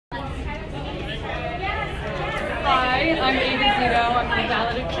I'm the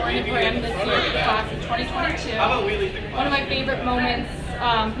Valedictorian of RHAM this year, class of 2022. One of my favorite moments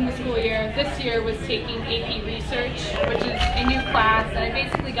from the school year this year was taking AP Research, which is a new class, and I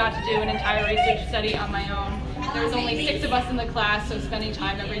basically got to do an entire research study on my own. There was only 6 of us in the class, so spending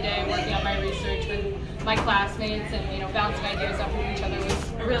time every day working on my research with my classmates and bouncing ideas off of each other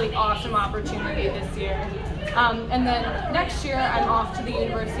was a really awesome opportunity this year. And then next year I'm off to the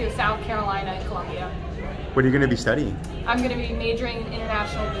University of South Carolina in Columbia. What are you going to be studying? I'm going to be majoring in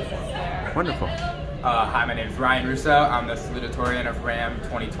international business there. Wonderful. Hi, my name is Russo. I'm the Salutatorian of RHAM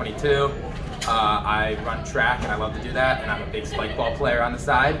 2022. I run track and I love to do that, and I'm a big spike ball player on the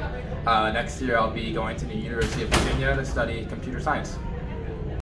side. Next year I'll be going to the University of Virginia to study computer science.